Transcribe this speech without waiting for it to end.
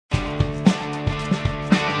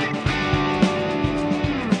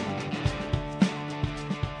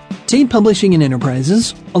Tate Publishing and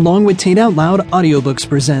Enterprises, along with Tate Out Loud Audiobooks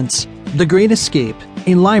presents The Great Escape,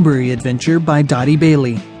 a library adventure by Dottie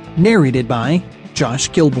Bailey, narrated by Josh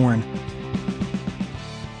Kilbourne.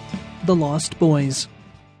 The Lost Boys.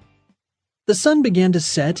 The sun began to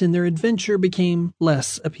set and their adventure became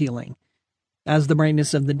less appealing. As the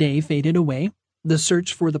brightness of the day faded away, the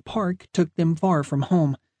search for the park took them far from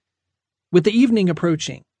home. With the evening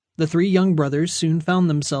approaching, the three young brothers soon found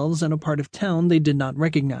themselves in a part of town they did not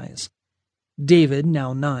recognize. David,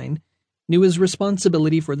 now 9, knew his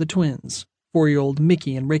responsibility for the twins, 4-year-old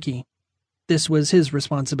Mickey and Ricky. This was his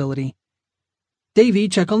responsibility. "Davy,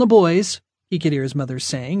 check on the boys," he could hear his mother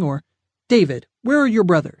saying, or, "David, where are your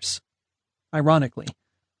brothers?" Ironically,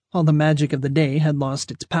 all the magic of the day had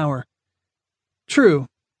lost its power. True,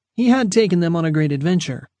 he had taken them on a great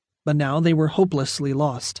adventure, but now they were hopelessly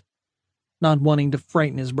lost. Not wanting to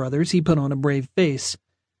frighten his brothers, he put on a brave face.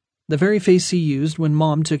 The very face he used when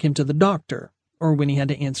Mom took him to the doctor, or when he had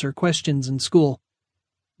to answer questions in school.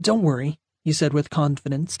 "Don't worry," he said with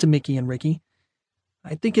confidence to Mickey and Ricky.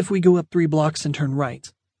 "I think if we go up 3 blocks and turn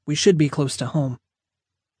right, we should be close to home."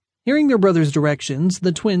 Hearing their brother's directions,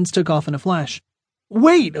 the twins took off in a flash.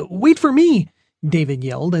 Wait for me!" David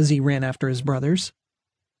yelled as he ran after his brothers.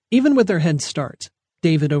 Even with their head start,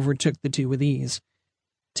 David overtook the two with ease.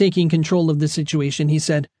 Taking control of the situation, he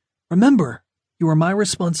said, "Remember, you are my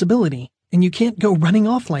responsibility, and you can't go running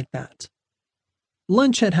off like that."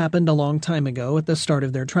 Lunch had happened a long time ago at the start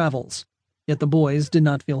of their travels, yet the boys did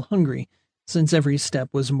not feel hungry, since every step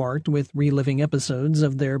was marked with reliving episodes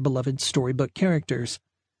of their beloved storybook characters.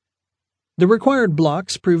 The required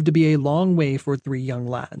blocks proved to be a long way for 3 young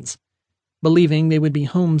lads. Believing they would be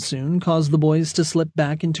home soon caused the boys to slip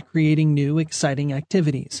back into creating new, exciting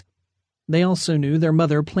activities. They also knew their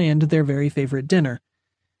mother planned their very favorite dinner.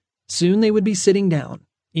 Soon they would be sitting down,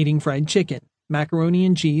 eating fried chicken, macaroni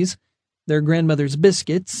and cheese, their grandmother's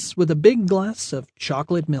biscuits, with a big glass of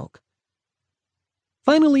chocolate milk.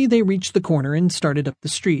 Finally, they reached the corner and started up the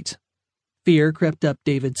street. Fear crept up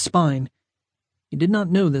David's spine. He did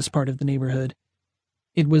not know this part of the neighborhood.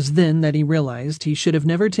 It was then that he realized he should have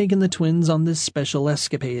never taken the twins on this special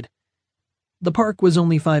escapade. The park was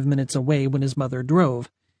only 5 minutes away when his mother drove.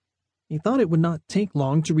 He thought it would not take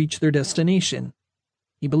long to reach their destination.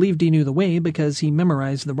 He believed he knew the way because he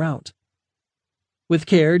memorized the route. With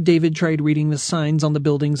care, David tried reading the signs on the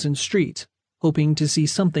buildings and street, hoping to see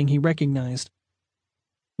something he recognized.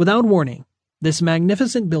 Without warning, this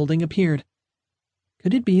magnificent building appeared.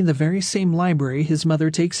 Could it be the very same library his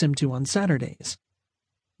mother takes him to on Saturdays?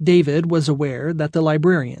 David was aware that the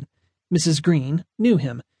librarian, Mrs. Green, knew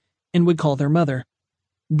him and would call their mother.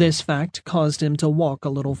 This fact caused him to walk a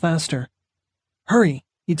little faster. "Hurry,"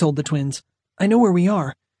 he told the twins. "I know where we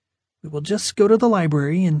are. We will just go to the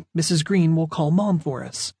library and Mrs. Green will call Mom for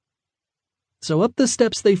us." So up the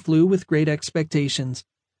steps they flew with great expectations.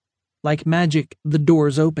 Like magic, the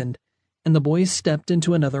doors opened, and the boys stepped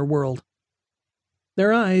into another world.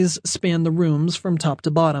 Their eyes spanned the rooms from top to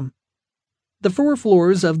bottom. The 4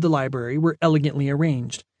 floors of the library were elegantly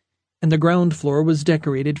arranged, and the ground floor was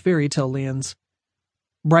decorated fairy tale lands.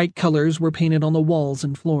 Bright colors were painted on the walls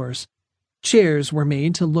and floors. Chairs were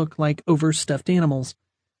made to look like overstuffed animals.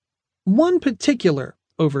 One particular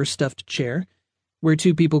overstuffed chair, where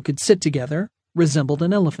 2 people could sit together, resembled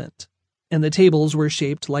an elephant, and the tables were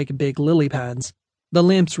shaped like big lily pads. The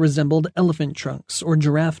lamps resembled elephant trunks or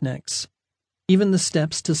giraffe necks. Even the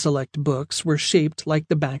steps to select books were shaped like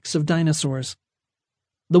the backs of dinosaurs.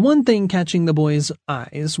 The one thing catching the boys'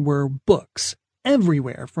 eyes were books,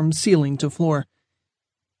 everywhere from ceiling to floor.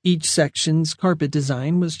 Each section's carpet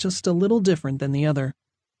design was just a little different than the other.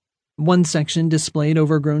 One section displayed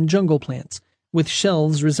overgrown jungle plants, with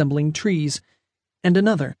shelves resembling trees, and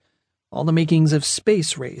another, all the makings of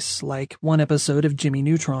Space Race, like one episode of Jimmy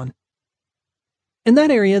Neutron. In that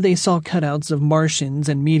area they saw cutouts of Martians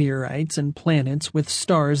and meteorites and planets with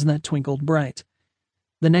stars that twinkled bright.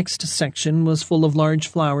 The next section was full of large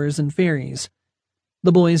flowers and fairies.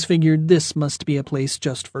 The boys figured this must be a place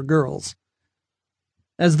just for girls.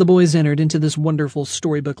 As the boys entered into this wonderful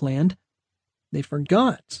storybook land, they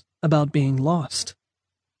forgot about being lost.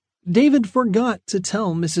 David forgot to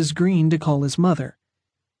tell Mrs. Green to call his mother.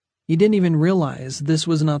 He didn't even realize this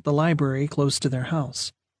was not the library close to their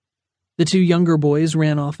house. The 2 younger boys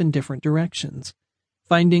ran off in different directions,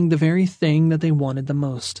 finding the very thing that they wanted the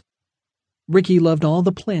most. Ricky loved all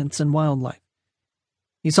the plants and wildlife.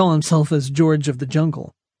 He saw himself as George of the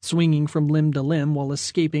jungle, swinging from limb to limb while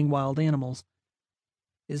escaping wild animals.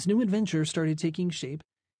 His new adventure started taking shape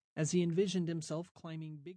as he envisioned himself climbing big